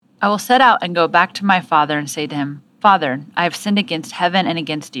I will set out and go back to my father and say to him, Father, I have sinned against heaven and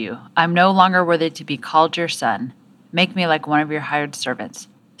against you. I am no longer worthy to be called your son. Make me like one of your hired servants.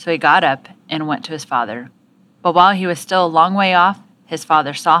 So he got up and went to his father. But while he was still a long way off, his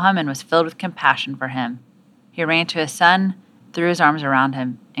father saw him and was filled with compassion for him. He ran to his son, threw his arms around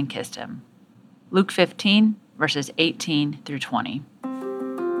him, and kissed him. Luke 15, verses 18 through 20.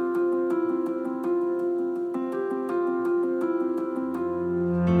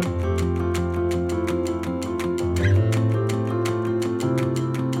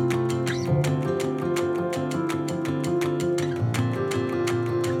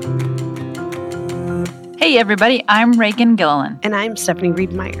 Hey everybody, I'm Reagan Gilliland. And I'm Stephanie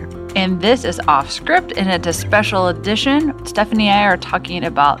Reed-Meyer. And this is Off Script, and it's a special edition. Stephanie and I are talking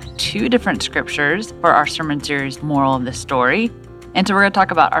about two different scriptures for our sermon series, Moral of the Story. And so we're going to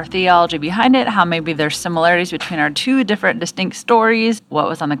talk about our theology behind it, how maybe there's similarities between our two different distinct stories, what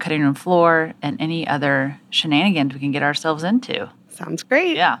was on the cutting room floor, and any other shenanigans we can get ourselves into. Sounds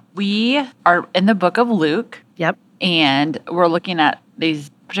great. Yeah. We are in the book of Luke. Yep. And we're looking at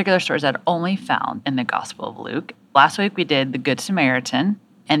these particular stories that are only found in the Gospel of Luke. Last week we did the Good Samaritan.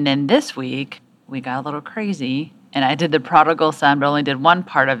 And then this week, we got a little crazy, and I did the prodigal son, but only did one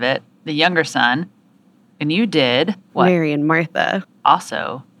part of it, the younger son. And you did what? Mary and Martha.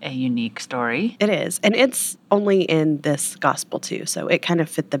 Also a unique story. It is. And it's only in this gospel, too, so it kind of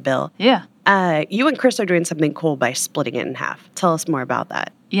fit the bill. Yeah. You and Chris are doing something cool by splitting it in half. Tell us more about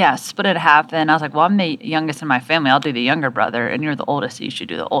that. Yeah, split it in half. And I was like, well, I'm the youngest in my family. I'll do the younger brother, and you're the oldest, so you should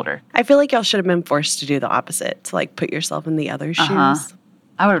do the older. I feel like y'all should have been forced to do the opposite, to, like, put yourself in the other shoes.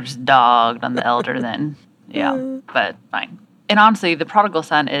 I would have just dogged on the elder then. Yeah, but fine. And honestly, the prodigal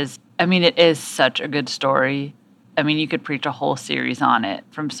son is, it is such a good story. You could preach a whole series on it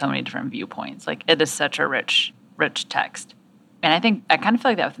from so many different viewpoints. Like, it is such a rich, rich text. And I kind of feel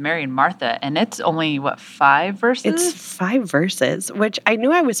like that with Mary and Martha. And it's only, 5 verses? It's 5 verses, which I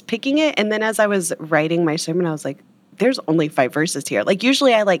knew I was picking it. And then as I was writing my sermon, I was like, there's only 5 verses here. Like,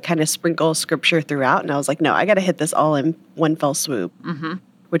 usually I, kind of sprinkle scripture throughout. And I was like, no, I got to hit this all in one fell swoop. Mm-hmm.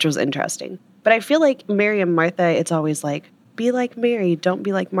 Which was interesting. But I feel like Mary and Martha, it's always like, be like Mary, don't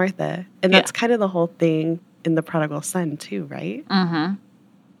be like Martha. And that's kind of the whole thing in the prodigal son too, right? Mm-hmm.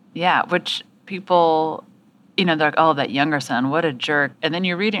 Yeah, which people, they're like, oh, that younger son, what a jerk. And then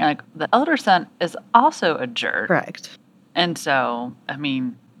you're reading, like, the elder son is also a jerk. Correct. And so,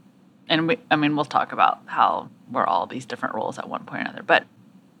 we'll talk about how we're all these different roles at one point or another. But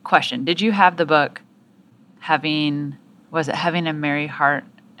question, did you have the book Having a Mary Heart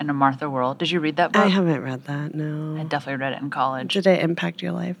in a Martha World? Did you read that book? I haven't read that, no. I definitely read it in college. Did it impact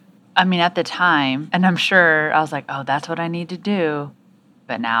your life? At the time, and I'm sure I was like, oh, that's what I need to do.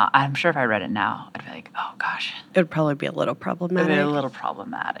 But now, I'm sure if I read it now, I'd be like, oh, gosh. It would probably be a little problematic. It would be a little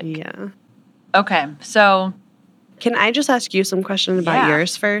problematic. Yeah. Okay, so. Can I just ask you some questions about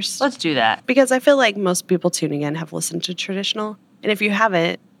yours first? Let's do that. Because I feel like most people tuning in have listened to traditional. And if you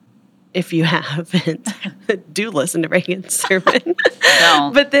haven't, do listen to Reagan's sermon.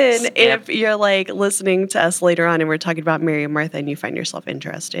 Don't. But then skip. If you're listening to us later on and we're talking about Mary and Martha and you find yourself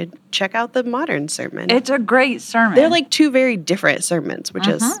interested, check out the modern sermon. It's a great sermon. They're two very different sermons, which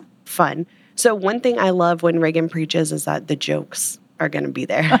is fun. So one thing I love when Reagan preaches is that the jokes are going to be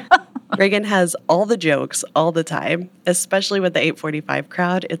there. Reagan has all the jokes all the time, especially with the 845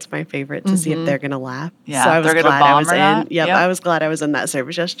 crowd. It's my favorite to see if they're going to laugh. Yeah, so I was glad I was in. Yep, I was glad I was in that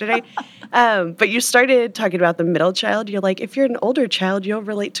service yesterday. But you started talking about the middle child. You're like, if you're an older child, you'll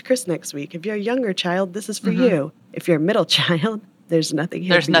relate to Chris next week. If you're a younger child, this is for you. If you're a middle child, there's nothing here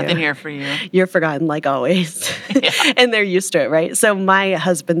for you. There's nothing here for you. You're forgotten like always. And they're used to it, right? So my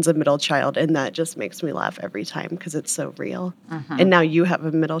husband's a middle child, and that just makes me laugh every time because it's so real. And now you have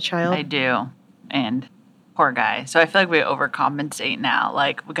a middle child. I do. And poor guy. So I feel like we overcompensate now.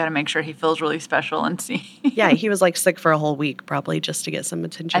 Like, we got to make sure he feels really special and see. Yeah, he was sick for a whole week probably just to get some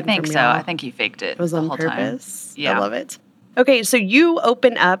attention I think from so. y'all. I think he faked it. It was the on whole purpose. Time. Yeah. I love it. Okay, so you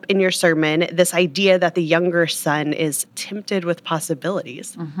open up in your sermon this idea that the younger son is tempted with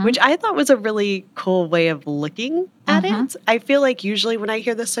possibilities, which I thought was a really cool way of looking at it. I feel like usually when I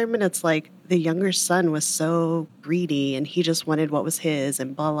hear the sermon, it's like the younger son was so greedy and he just wanted what was his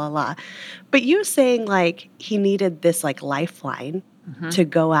and blah, blah, blah. But you saying he needed this lifeline to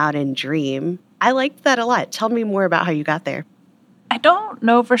go out and dream, I liked that a lot. Tell me more about how you got there. I don't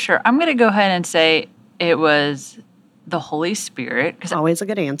know for sure. I'm going to go ahead and say it was the Holy Spirit. Always a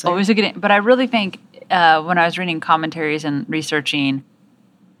good answer. But I really think when I was reading commentaries and researching,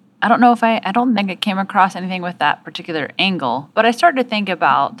 I don't think I came across anything with that particular angle, but I started to think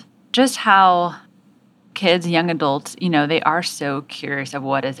about just how kids, young adults, they are so curious of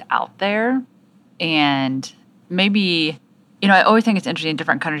what is out there. And maybe, I always think it's interesting in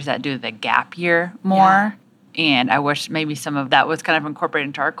different countries that do the gap year more. And I wish maybe some of that was kind of incorporated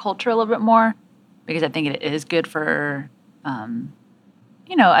into our culture a little bit more, because I think it is good for,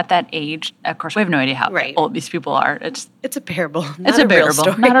 at that age. Of course, we have no idea how old these people are. It's a parable. It's a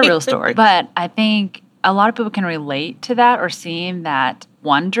parable, not a real story. But I think a lot of people can relate to that, or seeing that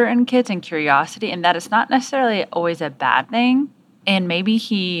wonder in kids and curiosity, and that it's not necessarily always a bad thing. And maybe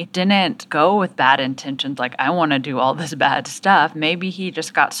he didn't go with bad intentions, like, I want to do all this bad stuff. Maybe he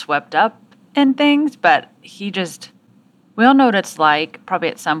just got swept up in things, but we all know what it's like probably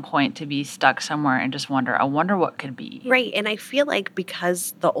at some point to be stuck somewhere and just I wonder what could be. Right. And I feel like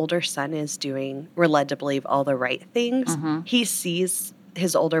because the older son we're led to believe all the right things, he sees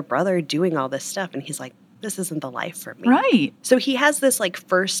his older brother doing all this stuff, and he's like, this isn't the life for me. Right. So he has this like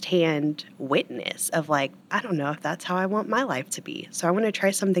firsthand witness of like, I don't know if that's how I want my life to be. So I want to try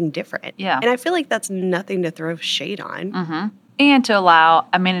something different. Yeah. And I feel like that's nothing to throw shade on. And to allow,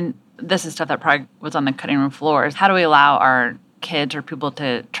 this is stuff that probably was on the cutting room floor, is how do we allow our kids or people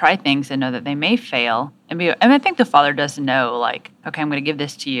to try things and know that they may fail and I think the father does know, like, okay, I'm going to give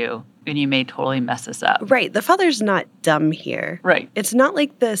this to you and you may totally mess this up. Right. The father's not dumb here. Right. It's not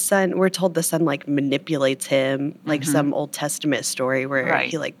like we're told the son like manipulates him, like some Old Testament story where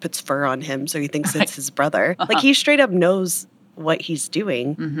he like puts fur on him so he thinks it's his brother. Like he straight up knows what he's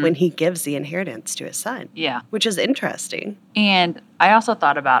doing when he gives the inheritance to his son. Yeah. Which is interesting. And I also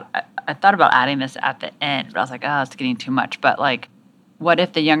thought about adding this at the end, but I was like, oh, it's getting too much. But like, what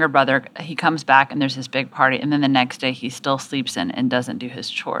if the younger brother, he comes back and there's this big party, and then the next day he still sleeps in and doesn't do his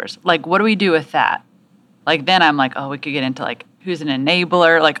chores? Like, what do we do with that? Like, then I'm like, oh, we could get into like, who's an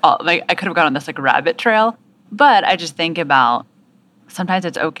enabler? Like I could have gone on this like rabbit trail. But I just think about, sometimes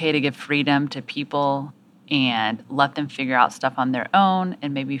it's okay to give freedom to people and let them figure out stuff on their own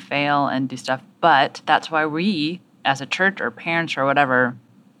and maybe fail and do stuff. But that's why we, as a church or parents or whatever,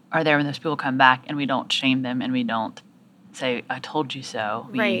 are there when those people come back, and we don't shame them and we don't say, I told you so.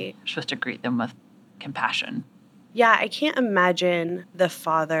 We're supposed to greet them with compassion. Yeah, I can't imagine the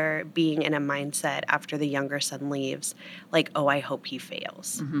father being in a mindset after the younger son leaves, like, oh, I hope he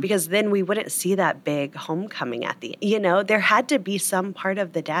fails. Because then we wouldn't see that big homecoming at the end. There had to be some part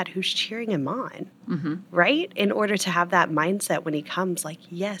of the dad who's cheering him on, right? In order to have that mindset when he comes, like,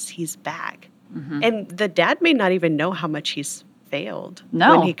 yes, he's back. And the dad may not even know how much he's failed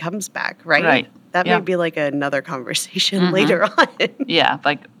when he comes back, right? Right. That may be like another conversation later on. Yeah,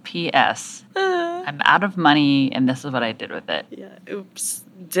 like, P.S. I'm out of money, and this is what I did with it. Yeah, oops.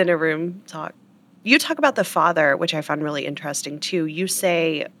 Dinner room talk. You talk about the father, which I found really interesting, too. You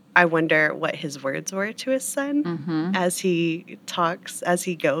say, I wonder what his words were to his son as he talks, as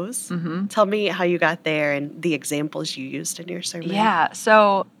he goes. Tell me how you got there and the examples you used in your sermon. Yeah,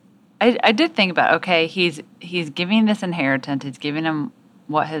 so I did think about, okay, he's giving this inheritance. He's giving him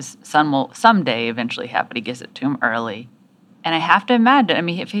what his son will someday eventually have, but he gives it to him early. And I have to imagine,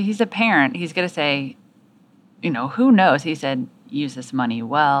 if he's a parent, he's going to say, who knows? He said, use this money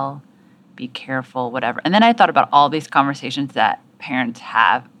well, be careful, whatever. And then I thought about all these conversations that parents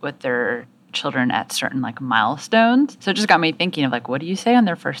have with their children at certain like milestones. So it just got me thinking of like, what do you say on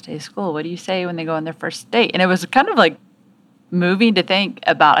their first day of school? What do you say when they go on their first date? And it was kind of like moving to think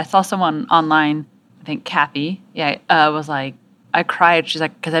about. I saw someone online, I think Kathy, was like, I cried. She's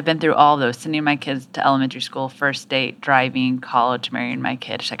like, because I've been through all those, sending my kids to elementary school, first date, driving, college, marrying my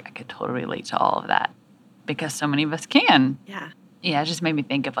kid. She's like, I could totally relate to all of that because so many of us can. Yeah. Yeah, it just made me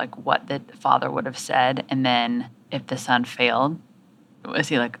think of like what the father would have said. And then if the son failed, was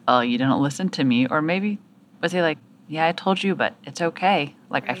he like, oh, you didn't listen to me? Or maybe was he like, yeah, I told you, but it's okay.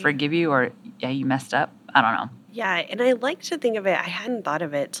 Like, I forgive you, or yeah, you messed up. I don't know. Yeah, and I like to think of it, I hadn't thought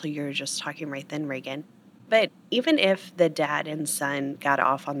of it till you were just talking right then, Reagan. But even if the dad and son got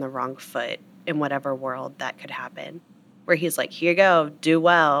off on the wrong foot in whatever world that could happen, where he's like, here you go, do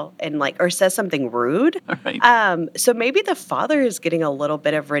well, and like, or says something rude. Right. So maybe the father is getting a little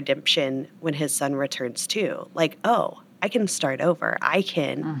bit of redemption when his son returns too. Like, oh, I can start over. I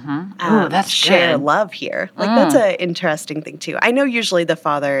can that's share good. love here. Like, that's an interesting thing too. I know usually the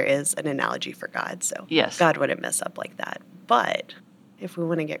father is an analogy for God, so yes, God wouldn't mess up like that. But if we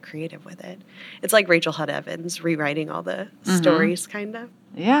want to get creative with it, it's like Rachel Hud Evans rewriting all the stories, kind of.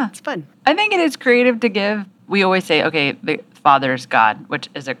 Yeah. It's fun. I think it is creative to give. We always say, okay, the father is God, which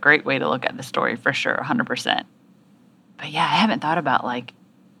is a great way to look at the story for sure, 100%. But yeah, I haven't thought about like,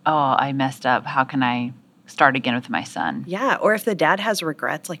 oh, I messed up. How can I start again with my son. Yeah. Or if the dad has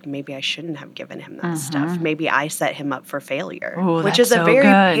regrets, like maybe I shouldn't have given him that stuff. Maybe I set him up for failure, Ooh, which that's is a so very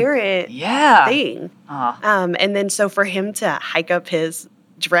good. parent Yeah. thing. Oh, And then so for him to hike up his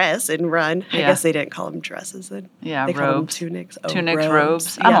dress and run, I Yeah. guess they didn't call them dresses then. yeah, They called them robes. tunics. Oh, Tunics,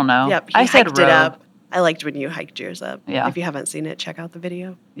 robes. I Yep, don't know. Yep. He I said hiked it robe. up. I liked when you hiked yours up. Yeah. If you haven't seen it, check out the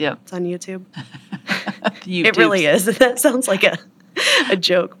video. Yep. It's on YouTube. YouTube. It really is. That sounds like a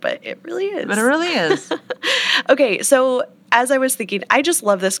joke, but it really is. But it really is. Okay, so as I was thinking, I just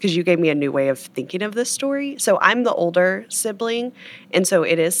love this because you gave me a new way of thinking of this story. So I'm the older sibling, and so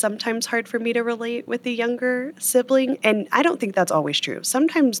it is sometimes hard for me to relate with the younger sibling. And I don't think that's always true.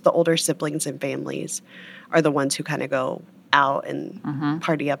 Sometimes the older siblings and families are the ones who kind of go out and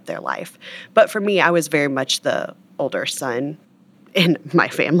party up their life. But for me, I was very much the older son in my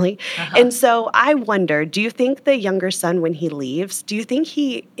family. And so I wonder, do you think the younger son, when he leaves, do you think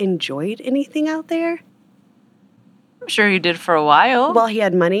he enjoyed anything out there? I'm sure you did for a while. While he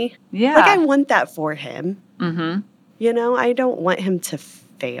had money? Yeah. Like, I want that for him. Mm-hmm. You know, I don't want him to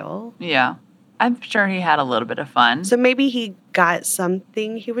fail. Yeah. I'm sure he had a little bit of fun. So maybe he got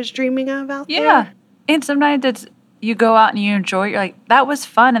something he was dreaming of out there? Yeah. And sometimes it's you go out and you enjoy it. You're like, that was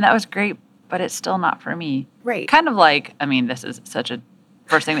fun and that was great, but it's still not for me. Right. Kind of like, I mean, this is such a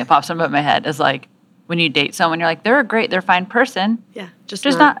first thing that pops into my head is like when you date someone, you're like, they're a great, they're a fine person. Yeah. Just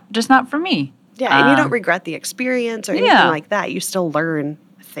not for me. Yeah, and you don't regret the experience or anything like that. You still learn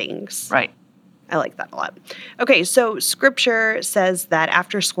things. Right. I like that a lot. Okay, so scripture says that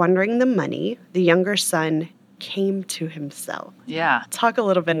after squandering the money, the younger son came to himself. Yeah. Talk a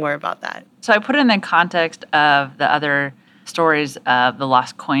little bit more about that. So I put it in the context of the other stories of the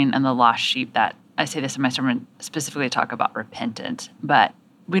lost coin and the lost sheep that I say this in my sermon, specifically talk about repentance. But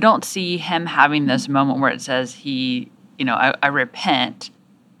we don't see him having this moment where it says I repent.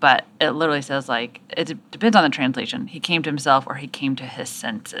 But it literally says, like, it depends on the translation. He came to himself or he came to his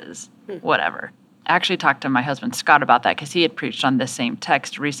senses, whatever. I actually talked to my husband, Scott, about that because he had preached on this same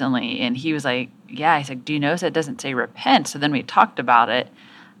text recently. And he was like, yeah, he's like, do you notice it doesn't say repent? So then we talked about it.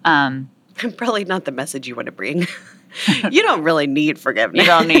 Probably not the message you want to bring. You don't really need forgiveness. You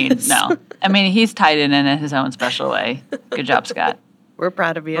don't need, no. I mean, he's tied it in his own special way. Good job, Scott. We're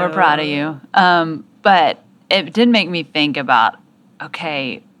proud of you. We're proud of you. But it did make me think about,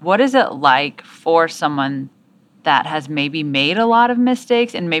 okay, what is it like for someone that has maybe made a lot of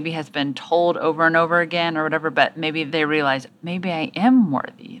mistakes and maybe has been told over and over again or whatever, but maybe they realize maybe I am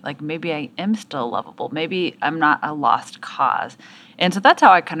worthy, like maybe I am still lovable, maybe I'm not a lost cause. And so that's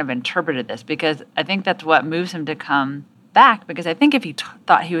how I kind of interpreted this because I think that's what moves him to come back because I think if he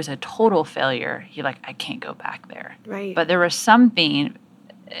thought he was a total failure, I can't go back there. Right. But there was something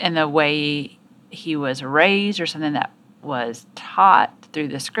in the way he was raised or something that was taught through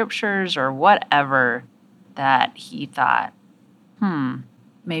the scriptures or whatever that he thought,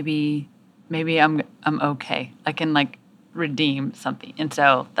 maybe I'm okay. I can redeem something. And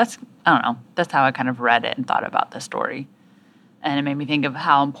so that's how I kind of read it and thought about the story. And it made me think of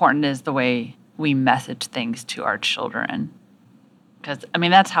how important is the way we message things to our children. Because, I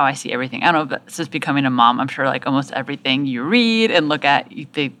mean, that's how I see everything. I don't know if it's just becoming a mom. I'm sure almost everything you read and look at,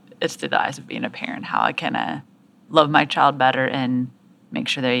 it's through the eyes of being a parent, how I can love my child better and make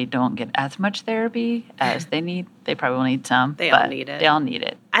sure they don't get as much therapy as they need. They probably will need some. They all need it. They all need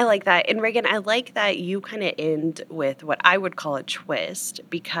it. I like that. And Reagan, I like that you kind of end with what I would call a twist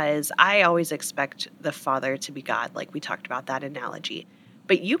because I always expect the father to be God, like we talked about that analogy.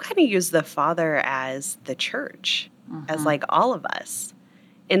 But you kind of use the father as the church, as all of us.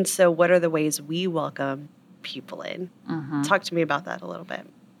 And so what are the ways we welcome people in? Talk to me about that a little bit.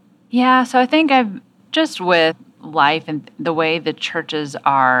 Yeah, so I think I've just with life and the way the churches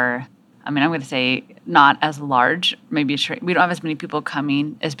are, I'm going to say not as large, maybe we don't have as many people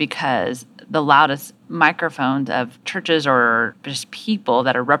coming is because the loudest microphones of churches or just people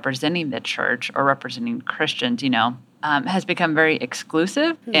that are representing the church or representing Christians, has become very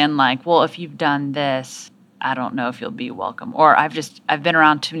exclusive and well, if you've done this, I don't know if you'll be welcome. Or I've been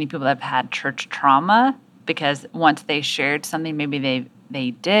around too many people that have had church trauma because once they shared something, maybe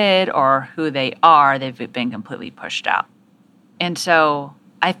they did or who they are, they've been completely pushed out. And so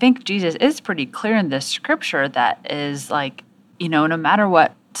I think Jesus is pretty clear in this scripture that is no matter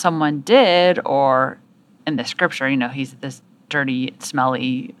what someone did or in the scripture, he's this dirty,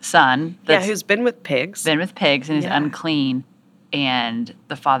 smelly son. Who's been with pigs. And is unclean. And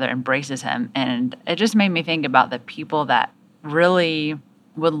the father embraces him. And it just made me think about the people that really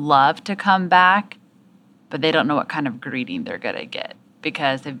would love to come back, but they don't know what kind of greeting they're going to get.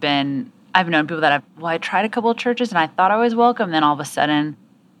 Because I've known people that I tried a couple of churches and I thought I was welcome. Then all of a sudden,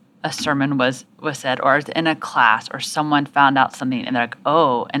 a sermon was said, or I was in a class, or someone found out something and they're like,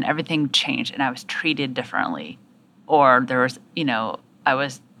 oh, and everything changed and I was treated differently. Or there was, I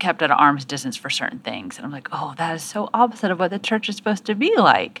was kept at an arm's distance for certain things. And I'm like, oh, that is so opposite of what the church is supposed to be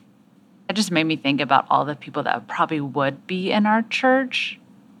like. It just made me think about all the people that probably would be in our church,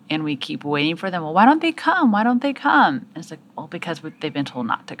 and we keep waiting for them. Well, why don't they come? Why don't they come? And it's like, well, because they've been told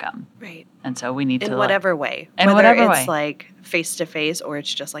not to come. Right. And so we need to. In whatever way. In whether whatever it's way. like face-to-face or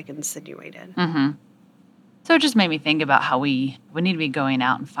it's just like insinuated. Mm-hmm. So it just made me think about how we need to be going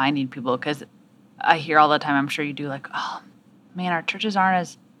out and finding people, because I hear all the time, I'm sure you do, like, oh, man, our churches aren't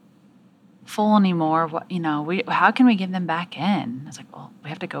as full anymore. What, how can we get them back in? It's like, well, we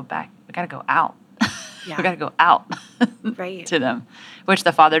have to go back. We got to go out. Yeah. We got to go out right. to them, which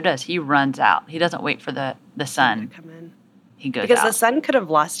the Father does. He runs out. He doesn't wait for the Son to come in. He goes because out. The Son could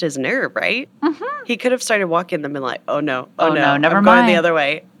have lost his nerve, right? Mm-hmm. He could have started walking them and like, oh no, never I'm mind. going the other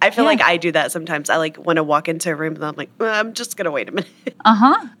way. I feel like I do that sometimes. I like want to walk into a room and I'm like, I'm just going to wait a minute.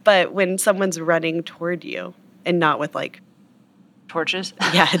 Uh-huh. But when someone's running toward you and not with like torches.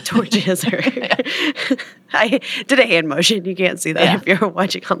 Yeah, torches. Or I did a hand motion. You can't see that if you're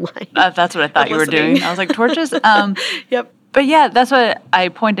watching online. That's what I thought you were doing. I was like, torches? Yep. But yeah, that's what I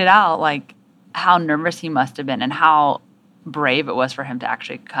pointed out, like how nervous he must have been and how brave it was for him to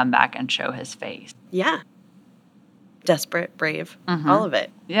actually come back and show his face. Yeah. Desperate, brave, all of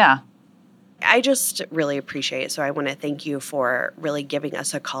it. Yeah. I just really appreciate it. So I want to thank you for really giving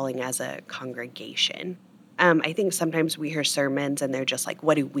us a calling as a congregation. I think sometimes we hear sermons and they're just like,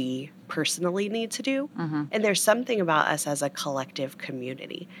 what do we personally need to do? Mm-hmm. And there's something about us as a collective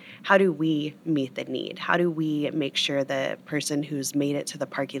community. How do we meet the need? How do we make sure the person who's made it to the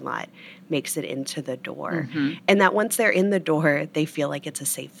parking lot makes it into the door? Mm-hmm. And that once they're in the door, they feel like it's a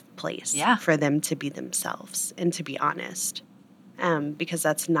safe place for them to be themselves and to be honest. Because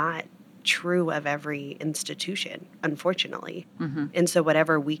that's not true of every institution, unfortunately. Mm-hmm. And so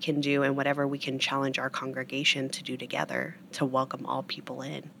whatever we can do and whatever we can challenge our congregation to do together to welcome all people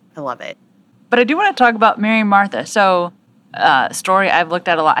in. I love it. But I do want to talk about Mary and Martha. So story I've looked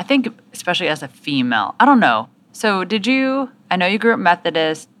at a lot, I think especially as a female. I don't know. So I know you grew up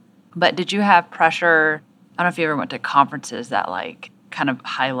Methodist, but did you have pressure? I don't know if you ever went to conferences that like kind of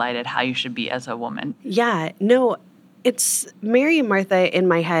highlighted how you should be as a woman. Yeah, no, it's Mary and Martha in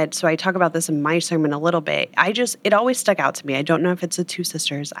my head. So I talk about this in my sermon a little bit. It always stuck out to me. I don't know if it's the two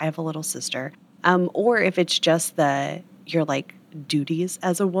sisters. I have a little sister. Or if it's just your like duties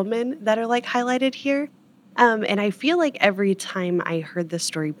as a woman that are like highlighted here. And I feel like every time I heard this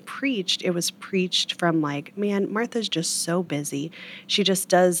story preached, it was preached from like, man, Martha's just so busy. She just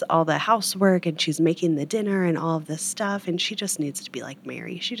does all the housework and she's making the dinner and all of this stuff. And she just needs to be like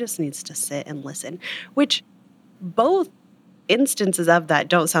Mary. She just needs to sit and listen, which both instances of that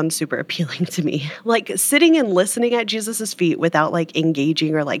don't sound super appealing to me. Like sitting and listening at Jesus's feet without like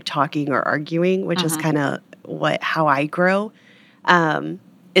engaging or like talking or arguing, which is kind of how I grow,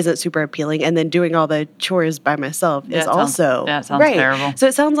 isn't super appealing. And then doing all the chores by myself is also sounds terrible. So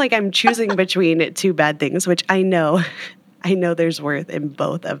it sounds like I'm choosing between two bad things, which I know there's worth in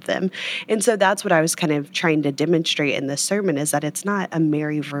both of them. And so that's what I was kind of trying to demonstrate in this sermon is that it's not a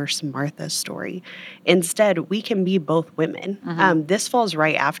Mary versus Martha story. Instead, we can be both women. This falls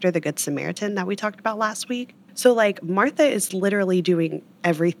right after the Good Samaritan that we talked about last week. So like Martha is literally doing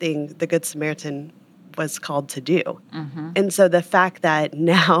everything the Good Samaritan was called to do. And so the fact that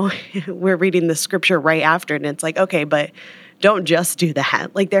now we're reading the scripture right after and it's like, okay, but don't just do that.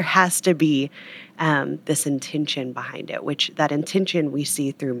 Like there has to be this intention behind it, which that intention we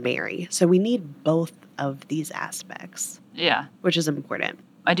see through Mary. So we need both of these aspects. Yeah. Which is important.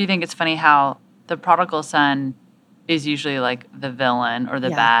 I do think it's funny how the prodigal son is usually like the villain or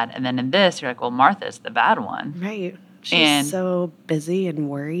the bad. And then in this, you're like, well, Martha's the bad one. Right. She's so busy and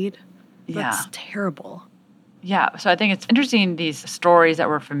worried. That's terrible. Yeah. So I think it's interesting, these stories that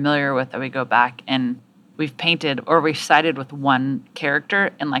we're familiar with that we go back and we've painted or we've sided with one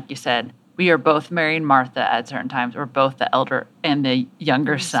character. And like you said, we are both Mary and Martha at certain times. We're both the elder and the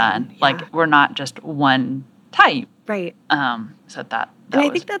younger son. Yeah. Like we're not just one type. Right. So that and I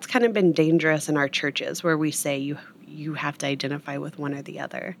think that's kind of been dangerous in our churches where we say you have to identify with one or the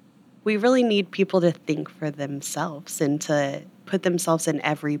other. We really need people to think for themselves and to put themselves in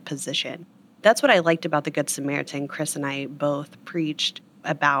every position. That's what I liked about the Good Samaritan. Chris and I both preached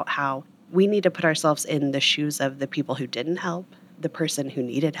about how we need to put ourselves in the shoes of the people who didn't help, the person who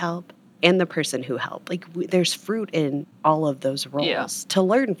needed help, and the person who helped. Like there's fruit in all of those roles to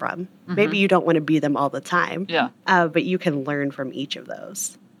learn from. Maybe you don't want to be them all the time, but you can learn from each of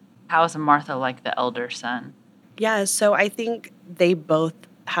those. How is Martha like the elder son? Yeah, so I think they both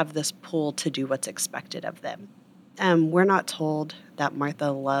have this pull to do what's expected of them. We're not told that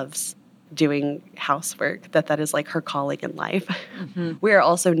Martha loves doing housework, that is like her calling in life. Mm-hmm. We are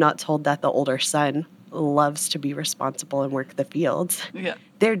also not told that the older son loves to be responsible and work the fields. Yeah.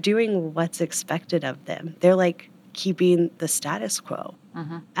 They're doing what's expected of them. They're like keeping the status quo.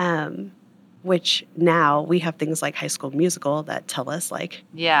 Mm-hmm. Which now we have things like High School Musical that tell us, like,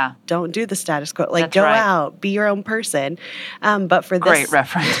 Yeah. don't do the status quo. Like, That's go right. out, be your own person. But for Great this,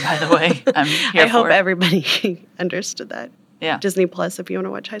 reference, by the way. I'm here I hope for it. everybody understood that. Yeah. Disney Plus, if you want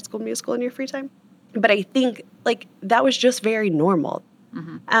to watch High School Musical in your free time. But I think, like, that was just very normal.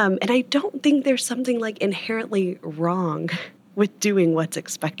 Mm-hmm. And I don't think there's something, like, inherently wrong with doing what's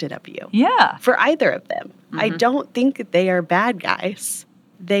expected of you. Yeah. For either of them. I Mhm. don't think they are bad guys.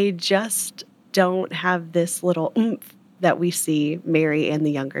 They just don't have this little oomph that we see Mary and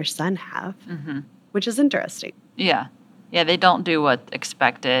the younger son have, Mm-hmm. which is interesting. Yeah. Yeah, they don't do what's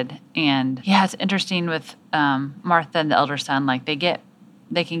expected. And yeah, it's interesting with Martha and the elder son, like they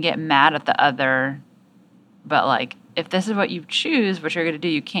can get mad at the other, but like if this is what you choose, what you're gonna do,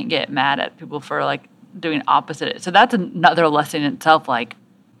 you can't get mad at people for like doing opposite. So that's another lesson in itself, like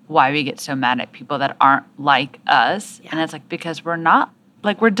why we get so mad at people that aren't like us. Yeah. And it's like because we're not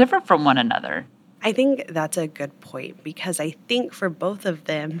like we're different from one another. I think that's a good point because I think for both of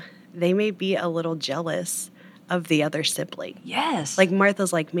them, they may be a little jealous of the other sibling. Yes. Like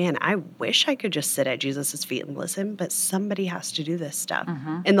Martha's like, man, I wish I could just sit at Jesus' feet and listen, but somebody has to do this stuff.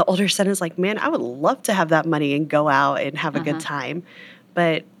 Mhm. And the older son is like, man, I would love to have that money and go out and have a good time,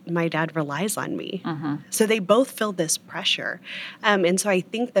 but my dad relies on me. So they both feel this pressure. And so I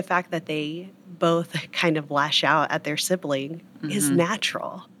think the fact that they both kind of lash out at their sibling is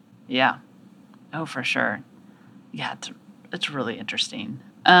natural. Yeah. Oh, for sure. Yeah, it's really interesting.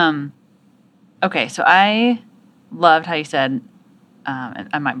 Okay, so I loved how you said, and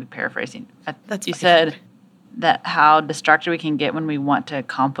I might be paraphrasing. That's you fine. said that how distracted we can get when we want to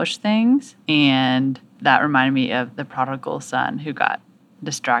accomplish things, and that reminded me of the prodigal son who got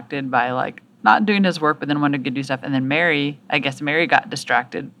distracted by like not doing his work, but then wanted to go do stuff. And then Mary, I guess Mary got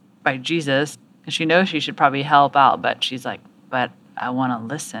distracted by Jesus because she knows she should probably help out, but she's like, but I want to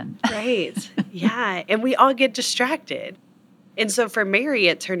listen. Right. Yeah. And we all get distracted. And so for Mary,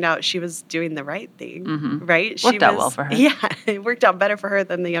 it turned out she was doing the right thing, right? Worked out well for her. Yeah. It worked out better for her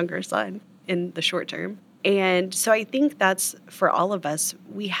than the younger son in the short term. And so I think that's for all of us,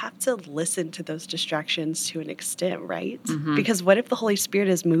 we have to listen to those distractions to an extent, right? Because what if the Holy Spirit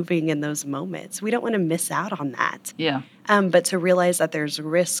is moving in those moments? We don't want to miss out on that. Yeah. But to realize that there's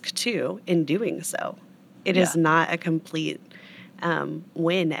risk too in doing so. It is not a complete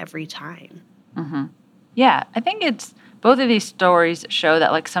win every time. Yeah, I think it's both of these stories show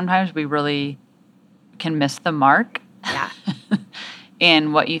that like sometimes we really can miss the mark. Yeah.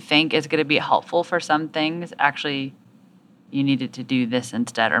 And what you think is going to be helpful for some things, actually, you needed to do this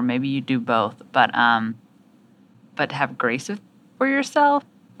instead, or maybe you do both. But have grace for yourself.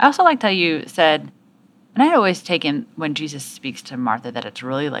 I also liked how you said, and I had always taken when Jesus speaks to Martha that it's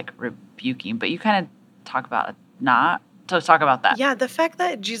really like rebuking, but you kind of talk about not. So let's talk about that. Yeah, the fact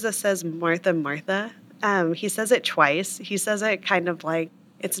that Jesus says Martha, Martha, he says it twice. He says it kind of like,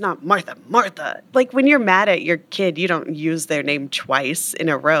 it's not Martha, Martha. Like when you're mad at your kid, you don't use their name twice in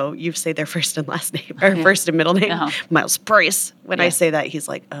a row. You say their first and last name, or first and middle name. Miles Bryce. When I say that, he's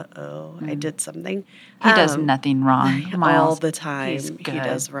like, uh-oh, I did something. He does nothing wrong, Miles. All the time, He's good. he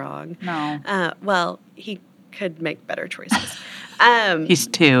does wrong. No. Well, he could make better choices. He's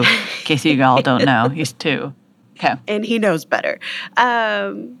 2, in case you all don't know. He's 2. Okay. And he knows better.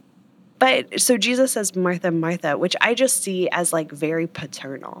 But so Jesus says, Martha, Martha, which I just see as like very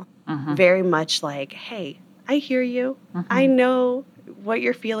paternal, very much like, hey, I hear you. I know what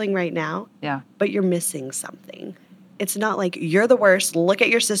you're feeling right now, but you're missing something. It's not like you're the worst. Look at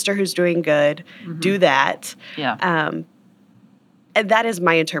your sister who's doing good. Do that. Yeah. And that is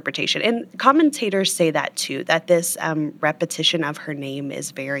my interpretation. And commentators say that too, that this repetition of her name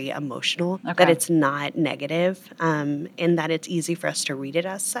is very emotional, that it's not negative, and that it's easy for us to read it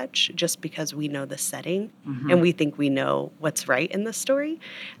as such just because we know the setting and we think we know what's right in the story.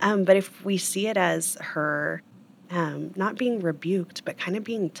 But if we see it as her not being rebuked, but kind of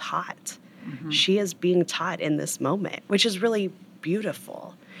being taught, she is being taught in this moment, which is really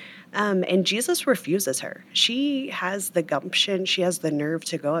beautiful. And Jesus refuses her. She has the gumption, she has the nerve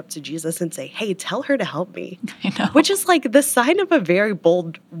to go up to Jesus and say, hey, tell her to help me. I know. Which is like the sign of a very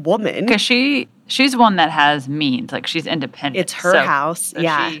bold woman. Because she she's one that has means. Like, she's independent. It's her house. So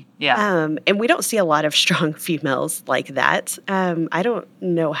Yeah. Yeah. And we don't see a lot of strong females like that. I don't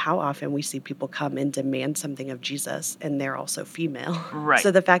know how often we see people come and demand something of Jesus and they're also female. Right.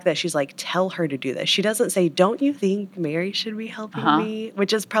 So the fact that she's like, tell her to do this. She doesn't say, don't you think Mary should be helping me?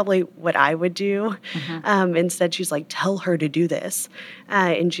 Which is probably what I would do. Instead, she's like, tell her to do this.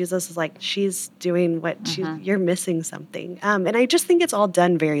 And Jesus is like, she's doing what you're missing something. And I just think it's all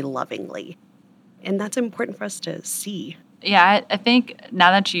done very lovingly. And that's important for us to see. Yeah, I think now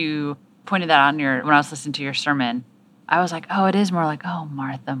that you pointed that out when I was listening to your sermon, I was like, oh, it is more like, oh,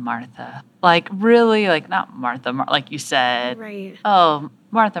 Martha, Martha. Like, really, like, not Martha, like you said. Right. Oh,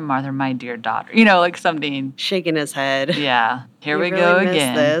 Martha, Martha, my dear daughter. You know, like something. Shaking his head. Yeah, here we really go miss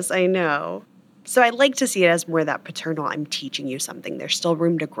again. This, I know. So I like to see it as more that paternal, I'm teaching you something. There's still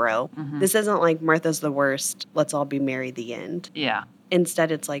room to grow. This isn't like Martha's the worst, let's all be married, the end. Yeah.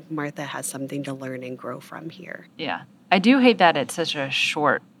 Instead, it's like Martha has something to learn and grow from here. Yeah. I do hate that it's such a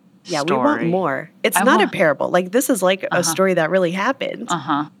short story. We want more. It's not a parable. Like, this is like a story that really happened.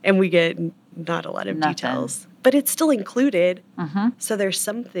 And we get not a lot of details. But it's still included. So there's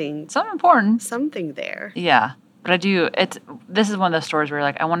something important. Something there. Yeah. But this is one of those stories where,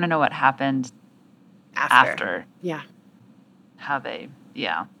 like, I want to know what happened after. Yeah.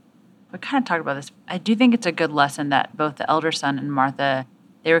 We kind of talked about this. I do think it's a good lesson that both the elder son and Martha,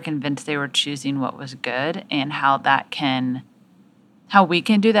 they were convinced they were choosing what was good, and how we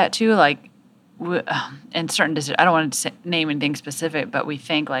can do that too. Like, in certain decisions, I don't want to name anything specific, but we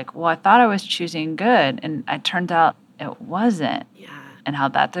think like, well, I thought I was choosing good, and it turned out it wasn't. Yeah. And how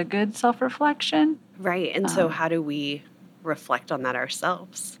that's a good self-reflection. Right. And so how do we reflect on that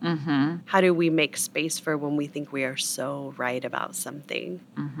ourselves? How do we make space for when we think we are so right about something?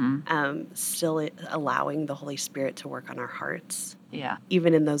 Still allowing the Holy Spirit to work on our hearts. Yeah.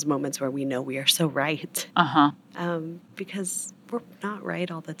 Even in those moments where we know we are so right. Because we're not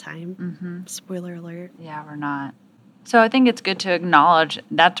right all the time. Spoiler alert. Yeah, we're not. So I think it's good to acknowledge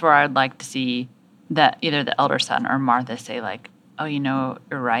that's where I'd like to see that either the elder son or Martha say like, oh, you're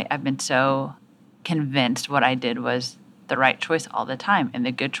right. I've been so convinced what I did was the right choice all the time and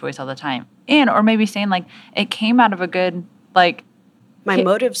the good choice all the time. Or maybe saying like, it came out of a good, like. My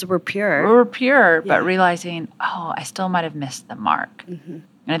motives were pure. But realizing, oh, I still might have missed the mark. And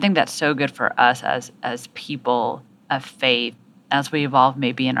I think that's so good for us as people of faith, as we evolve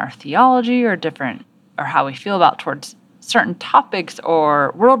maybe in our theology or how we feel about towards certain topics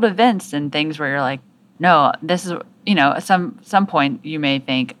or world events and things where you're like, no, this is, at some point you may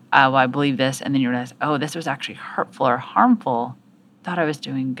think, well, I believe this, and then you realize, oh, this was actually hurtful or harmful. Thought I was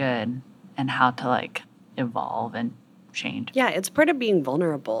doing good, and how to like evolve and change. Yeah, it's part of being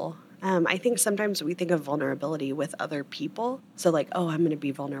vulnerable. I think sometimes we think of vulnerability with other people. So like, oh, I'm going to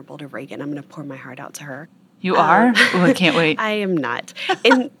be vulnerable to Reagan. I'm going to pour my heart out to her. You are? Oh, I can't wait. I am not.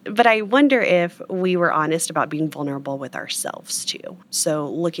 But I wonder if we were honest about being vulnerable with ourselves too. So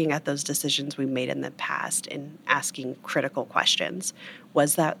looking at those decisions we made in the past and asking critical questions.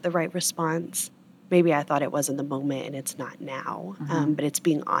 Was that the right response? Maybe I thought it was in the moment and it's not now. But it's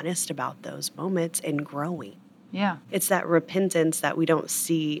being honest about those moments and growing. Yeah. It's that repentance that we don't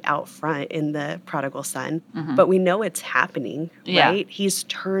see out front in the prodigal son, but we know it's happening, right? He's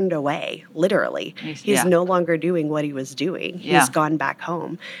turned away, literally. He's no longer doing what he was doing. He's gone back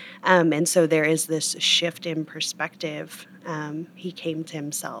home. And so there is this shift in perspective. He came to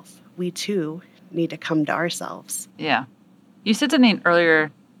himself. We too need to come to ourselves. Yeah. You said something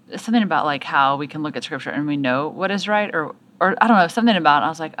earlier, something about like how we can look at scripture and we know what is right, or I don't know, something about it. I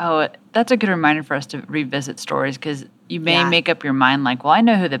was like, oh, that's a good reminder for us to revisit stories, because you may make up your mind like, well, I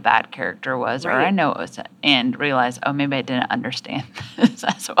know who the bad character was, or I know it was, and realize, oh, maybe I didn't understand this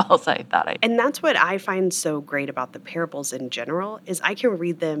as well as I thought I did. And that's what I find so great about the parables in general, is I can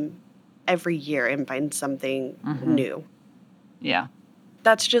read them every year and find something new. Yeah.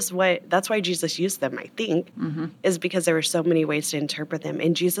 That's why Jesus used them, I think, is because there were so many ways to interpret them.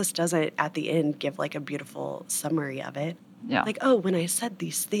 And Jesus doesn't, at the end, give like a beautiful summary of it. Yeah. Like, oh, when I said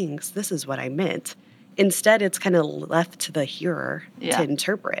these things, this is what I meant. Instead, it's kind of left to the hearer to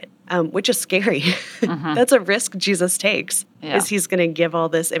interpret, which is scary. That's a risk Jesus takes, is he's going to give all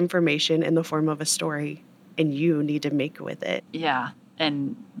this information in the form of a story, and you need to make with it. Yeah.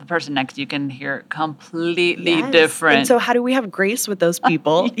 And the person next to you can hear it completely different. And so how do we have grace with those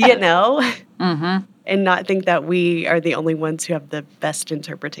people, and not think that we are the only ones who have the best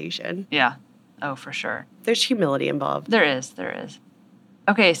interpretation? Yeah. Oh, for sure. There's humility involved. There is.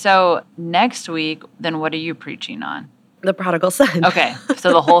 Okay, so next week, then what are you preaching on? The prodigal son. Okay,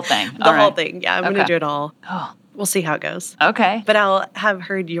 so the whole thing. Whole thing. Yeah, I'm going to do it all. Oh. We'll see how it goes. Okay. But I'll have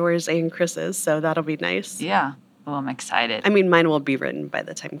heard yours and Chris's, so that'll be nice. Yeah. Well, I'm excited. I mean, mine will be written by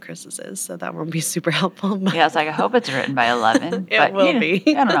the time Chris's is, so that won't be super helpful. But Yeah, it's like, I hope it's written by 11. It will be.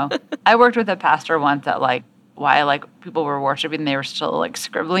 I don't know. I worked with a pastor once that, like, while, like, people were worshiping, they were still, like,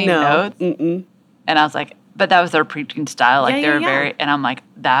 scribbling notes. Mm-mm. And I was like, but that was their preaching style. Like, Yeah, they were yeah. very, and I'm like,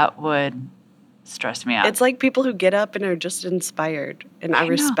 that would stress me out. It's like people who get up and are just inspired, and I know.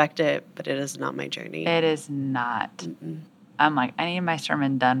 respect it, but it is not my journey. It is not. Mm-mm. I'm like, I need my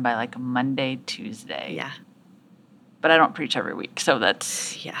sermon done by, like, Monday, Tuesday. Yeah. But I don't preach every week, so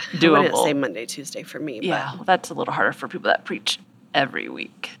that's Yeah. doable. I wouldn't say Monday, Tuesday for me. Yeah, well, that's a little harder for people that preach every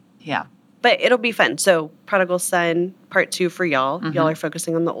week. Yeah. But it'll be fun. So, Prodigal Son, part 2 for y'all. Mhm. Y'all are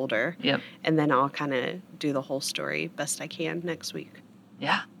focusing on the older. Yep. And then I'll kind of do the whole story best I can next week.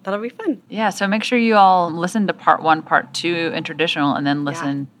 Yeah. That'll be fun. Yeah. So make sure you all listen to part 1, part 2 in traditional, and then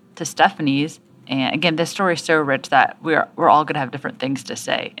listen to Stephanie's. And again, this story is so rich that we're all going to have different things to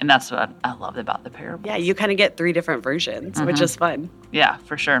say. And that's what I love about the parables. Yeah, you kind of get 3 different versions, which is fun. Yeah,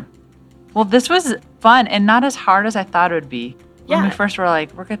 for sure. Well, this was fun and not as hard as I thought it would be. When Yeah. we first were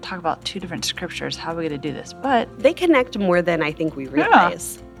like, we're going to talk about 2 different scriptures. How are we going to do this? But They connect more than I think we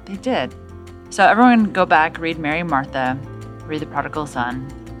realize. they did. So everyone go back, read Mary and Martha, read the prodigal son,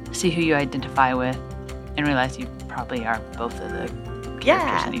 see who you identify with, and realize you probably are both of the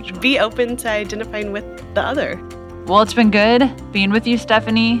characters in each one. Be open to identifying with the other. Well, it's been good being with you,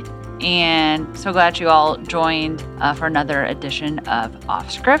 Stephanie, and so glad you all joined for another edition of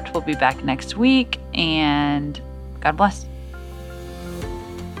Off Script. We'll be back next week, and God bless.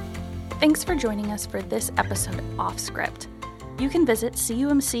 Thanks for joining us for this episode of Off Script. You can visit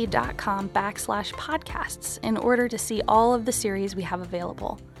cumc.com/podcasts in order to see all of the series we have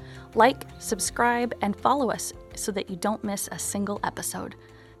available. Like, subscribe, and follow us so that you don't miss a single episode.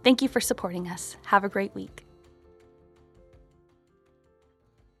 Thank you for supporting us. Have a great week.